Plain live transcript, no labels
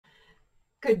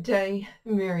Good day,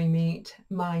 merry meet.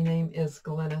 My name is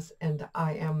Glennis and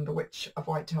I am the Witch of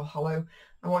Whitetail Hollow.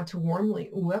 I want to warmly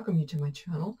welcome you to my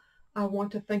channel. I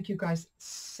want to thank you guys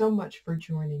so much for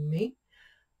joining me.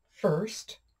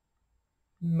 First,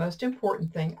 most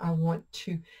important thing, I want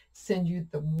to send you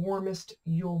the warmest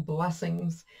Yule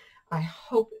blessings. I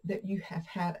hope that you have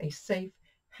had a safe,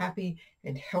 happy,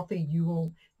 and healthy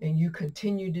Yule, and you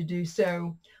continue to do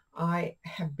so. I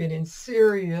have been in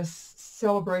serious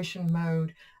celebration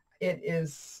mode. It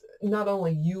is not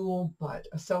only Yule, but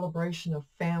a celebration of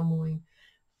family,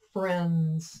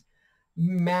 friends,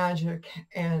 magic,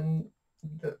 and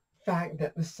the fact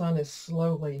that the sun is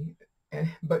slowly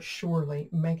but surely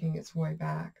making its way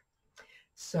back.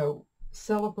 So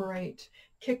celebrate,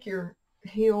 kick your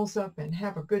heels up and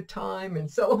have a good time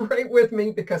and celebrate with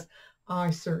me, because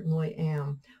I certainly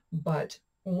am. But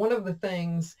one of the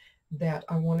things that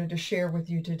I wanted to share with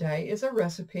you today is a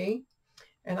recipe,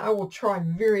 and I will try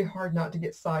very hard not to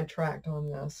get sidetracked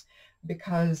on this,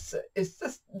 because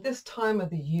it's this time of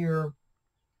the year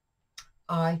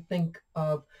I think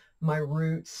of my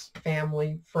roots,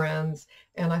 family, friends,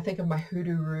 and I think of my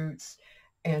hoodoo roots,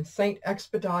 and Saint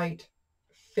Expedite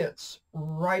fits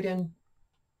right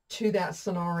into that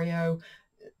scenario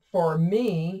for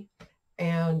me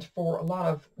and for a lot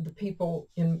of the people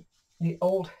in the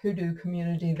old hoodoo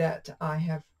community that I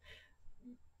have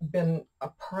been a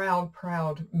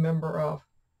proud member of.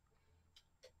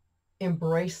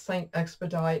 Embrace Saint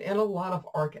Expedite and a lot of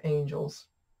archangels,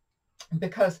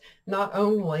 because not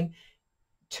only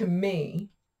to me,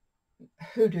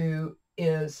 hoodoo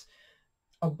is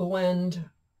a blend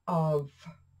of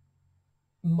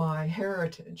my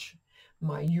heritage,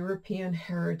 my European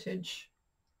heritage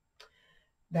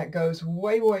that goes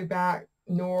way back,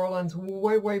 New Orleans,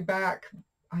 way back,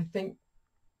 I think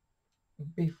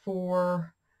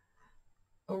before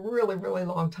a really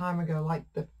long time ago, like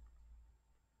the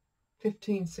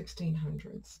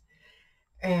 1600s.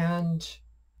 And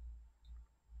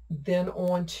then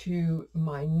on to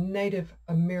my Native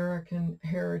American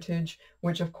heritage,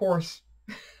 which of course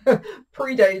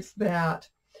predates that,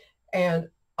 and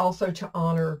also to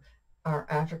honor our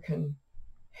African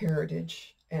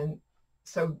heritage. And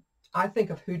so I think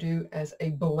of hoodoo as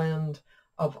a blend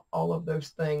of all of those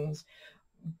things.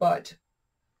 But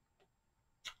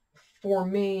for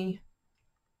me,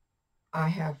 I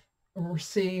have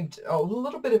received a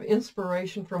little bit of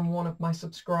inspiration from one of my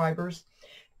subscribers,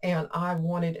 and I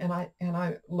wanted, and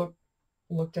I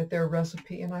looked at their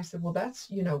recipe, and I said, well, that's,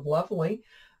 lovely,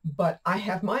 but I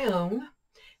have my own,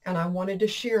 and I wanted to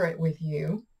share it with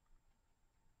you.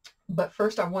 But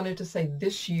first, I wanted to say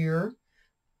this year,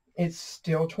 it's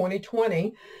still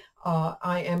 2020,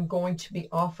 I am going to be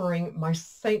offering my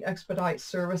Saint Expedite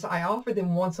service. I offer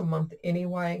them once a month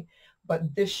anyway,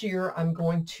 but this year I'm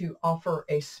going to offer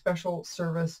a special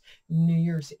service New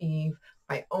Year's Eve.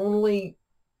 I only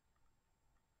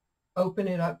open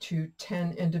it up to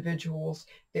 10 individuals.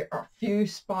 There are a few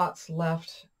spots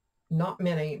left, not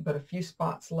many, but a few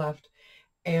spots left,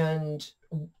 and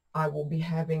I will be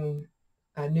having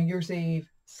a New Year's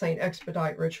Eve Saint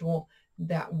Expedite ritual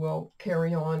that will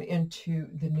carry on into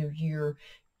the new year.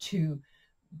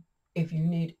 If you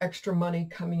need extra money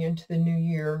coming into the new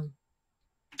year,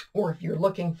 or if you're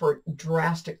looking for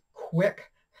drastic,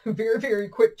 quick, very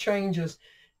quick changes,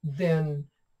 then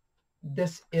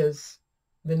this is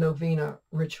the novena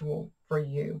ritual for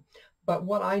you. But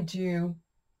what I do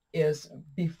is,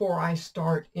 before I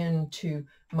start into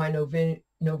my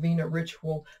novena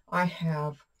ritual, I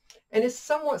have, and it's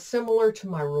somewhat similar to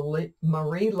my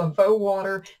Marie Laveau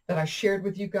water that I shared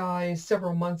with you guys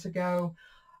several months ago.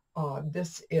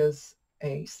 This is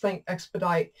a Saint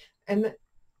Expedite, and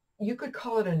you could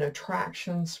call it an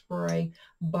attraction spray,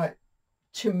 but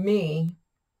to me,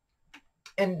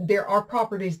 and there are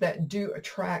properties that do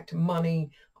attract money,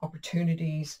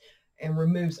 opportunities, and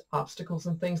removes obstacles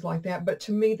and things like that. But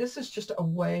to me, this is just a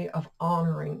way of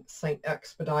honoring Saint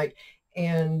Expedite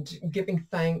and giving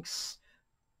thanks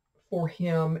for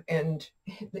him and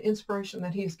the inspiration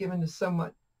that he's given to so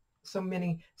much.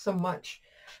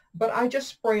 But I just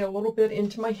spray a little bit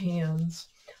into my hands.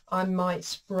 I might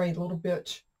spray a little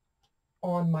bit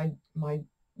on my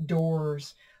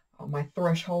doors, my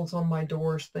thresholds on my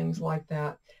doors, things like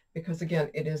that, because again,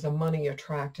 it is a money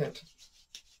attractant.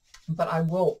 But I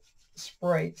will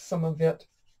spray some of it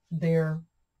there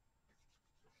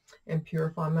and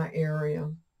purify my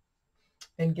area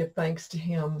and give thanks to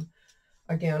him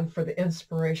again for the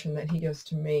inspiration that he gives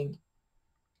to me.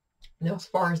 Now, as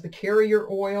far as the carrier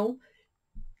oil,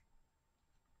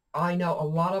 I know a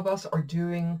lot of us are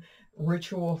doing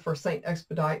ritual for Saint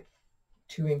Expedite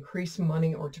to increase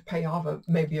money or to pay off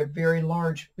maybe a very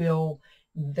large bill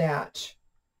that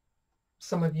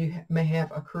some of you may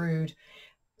have accrued.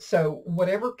 So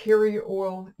whatever carrier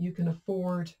oil you can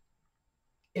afford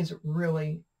is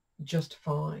really just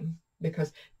fine,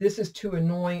 because this is to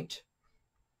anoint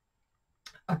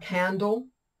a candle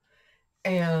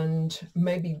and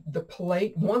maybe the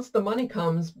plate once the money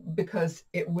comes, because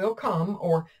it will come.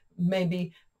 Or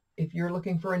maybe if you're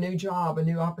looking for a new job, a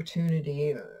new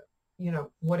opportunity, you know,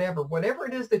 whatever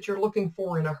it is that you're looking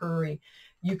for in a hurry,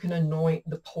 you can anoint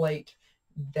the plate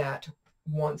that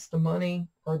wants the money,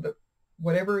 or the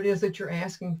whatever it is that you're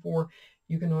asking for.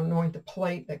 You can anoint the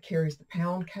plate that carries the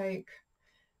pound cake,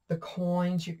 the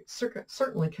coins. You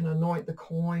certainly can anoint the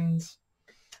coins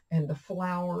and the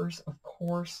flowers, of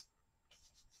course.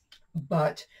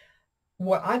 But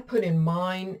what I put in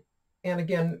mine, and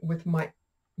again with my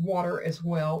water as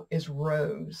well, is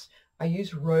rose. I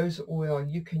use rose oil.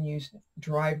 You can use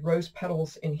dried rose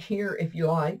petals in here if you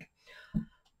like.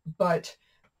 But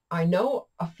I know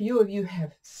a few of you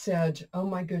have said, oh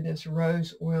my goodness,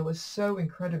 rose oil is so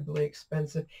incredibly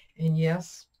expensive. And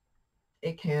yes,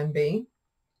 it can be.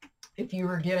 If you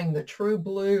are getting the true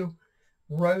blue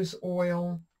rose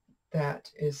oil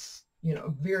that is, you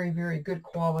know, very, very good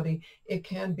quality, it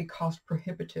can be cost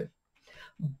prohibitive.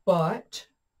 But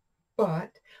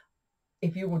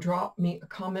if you will drop me a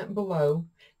comment below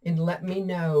and let me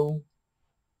know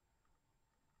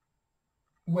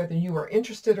whether you are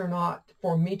interested or not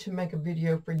for me to make a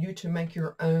video for you to make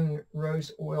your own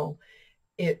rose oil.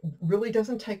 It really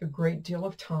doesn't take a great deal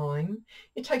of time.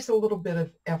 It takes a little bit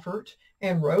of effort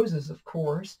and roses, of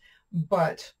course,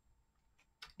 but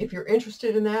if you're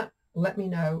interested in that, let me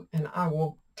know and I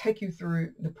will take you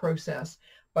through the process.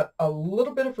 But a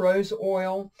little bit of rose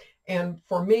oil, and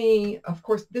for me, of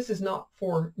course, this is not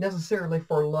for necessarily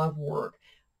for love work.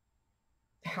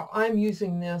 How I'm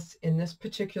using this in this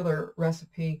particular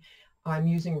recipe, I'm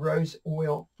using rose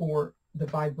oil for the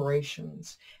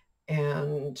vibrations,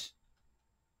 and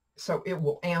so it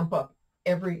will amp up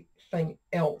everything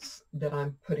else that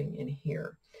I'm putting in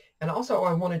here. And also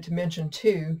I wanted to mention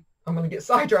too, I'm going to get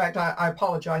sidetracked, I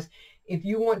apologize. If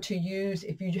you want to use,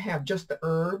 if you have just the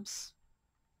herbs,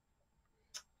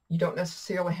 you don't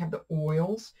necessarily have the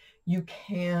oils, you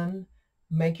can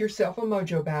make yourself a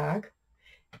mojo bag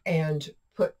and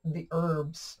put the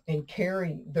herbs and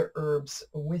carry the herbs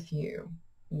with you.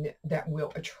 That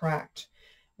will attract.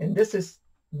 And this is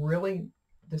really,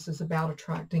 this is about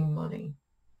attracting money.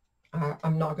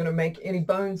 I'm not going to make any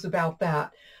bones about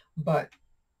that. But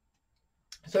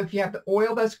so if you have the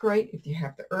oil, that's great. If you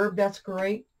have the herb, that's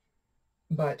great.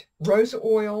 But rose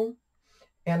oil,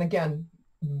 and again,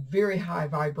 very high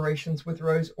vibrations with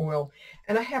rose oil.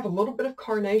 And I have a little bit of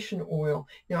carnation oil.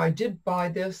 Now, I did buy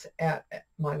this at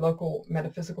my local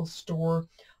metaphysical store.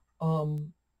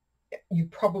 You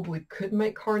probably could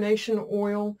make carnation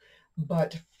oil,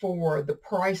 but for the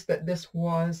price that this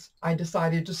was, I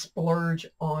decided to splurge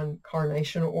on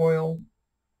carnation oil.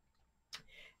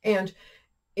 And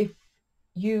if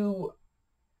you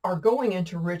are going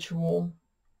into ritual,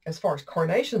 as far as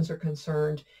carnations are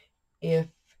concerned, if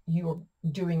you are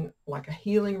doing like a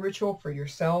healing ritual for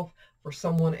yourself, for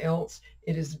someone else,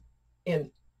 it is,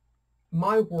 in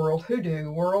my world,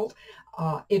 hoodoo world,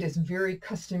 it is very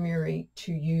customary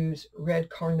to use red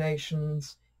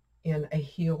carnations in a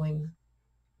healing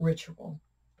ritual.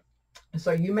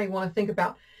 So you may want to think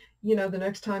about, you know, the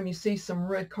next time you see some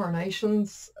red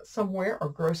carnations somewhere, or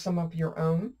grow some of your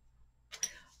own.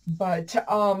 But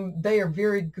they are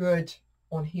very good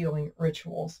on healing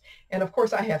rituals. And of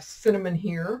course I have cinnamon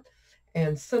here,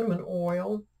 and cinnamon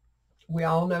oil. We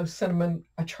all know cinnamon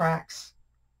attracts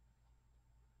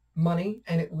money,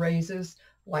 and it raises,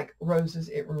 like roses,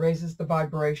 it raises the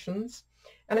vibrations.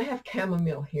 And I have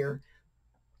chamomile here.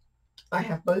 I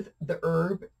have both the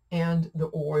herb and the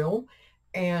oil.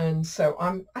 And so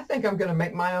I think I'm going to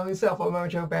make my own self a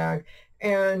mojo bag.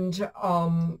 And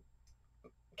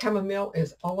chamomile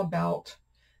is all about,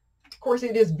 of course,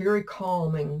 it is very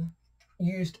calming,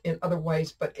 used in other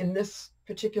ways, but in this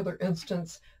particular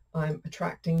instance, I'm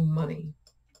attracting money.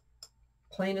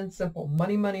 Plain and simple.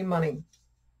 Money, money, money.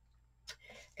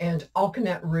 And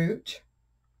alkanet root.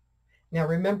 Now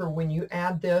remember, when you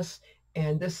add this,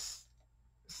 and this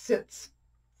sits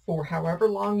for however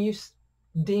long you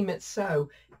deem it so,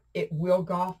 it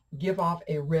will give off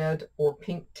a red or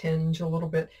pink tinge a little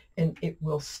bit, and it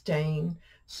will stain.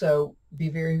 So be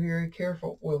very, very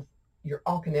careful with your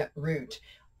alkanet root.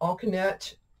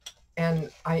 Alkanet, and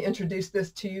I introduced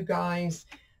this to you guys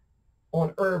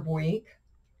on Herb Week,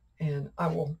 and I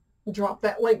will drop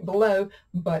that link below,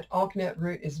 but alkanet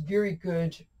root is very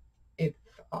good if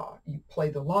you play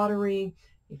the lottery,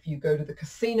 if you go to the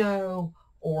casino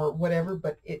or whatever,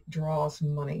 but it draws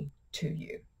money to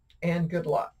you. And good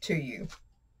luck to you.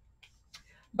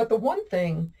 But the one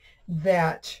thing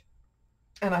that,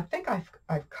 and I think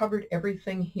I've covered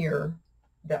everything here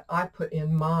that I put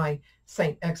in my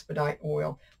St. Expedite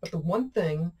oil, but the one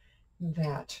thing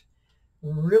that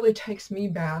really takes me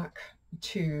back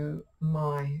to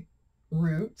my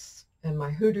roots and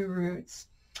my hoodoo roots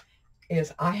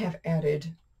is I have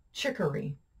added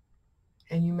chicory.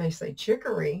 And you may say,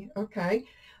 chicory, okay,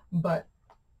 but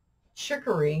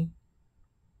chicory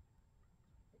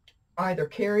either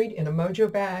carried in a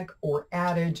mojo bag or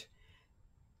added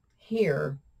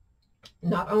here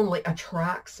not only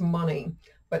attracts money,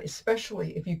 but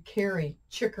especially if you carry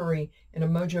chicory in a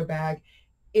mojo bag,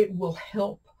 it will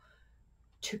help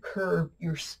to curb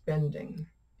your spending.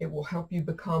 It will help you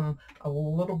become a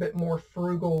little bit more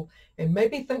frugal and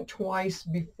maybe think twice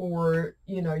before,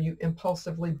 you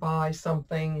impulsively buy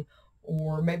something,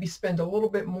 or maybe spend a little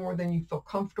bit more than you feel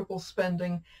comfortable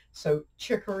spending. So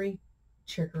chicory,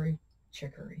 chicory,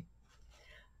 chicory.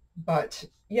 But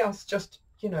yes, just,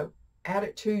 add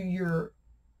it to your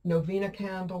novena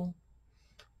candle.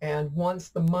 And once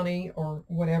the money or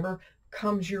whatever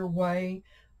comes your way,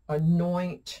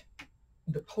 anoint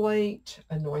the plate,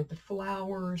 anoint the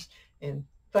flowers, and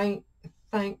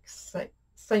thanks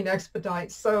St.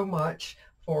 Expedite so much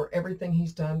for everything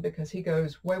he's done, because he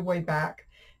goes way, way back,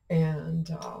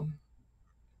 and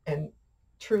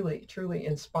truly, truly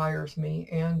inspires me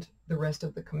and the rest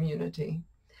of the community.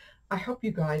 I hope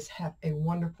you guys have a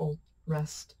wonderful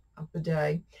rest of the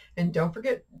day. And don't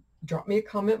forget, drop me a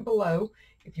comment below.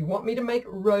 If you want me to make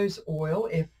rose oil,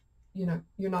 if you're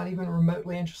not even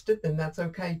remotely interested, then that's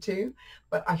okay too.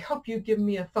 But I hope you give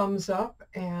me a thumbs up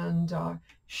and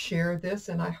share this.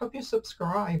 And I hope you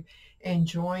subscribe and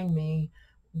join me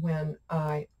when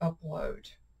I upload.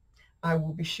 I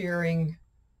will be sharing,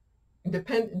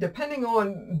 depending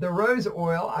on the rose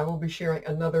oil, I will be sharing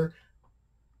another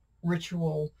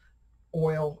ritual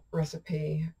oil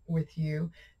recipe with you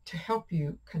to help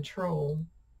you control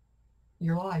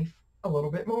your life a little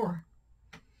bit more.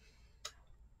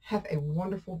 Have a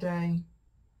wonderful day.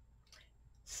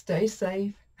 Stay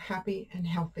safe, happy, and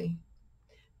healthy.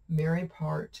 Merry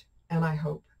part, and I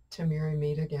hope to merry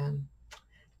meet again.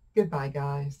 Goodbye,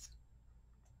 guys.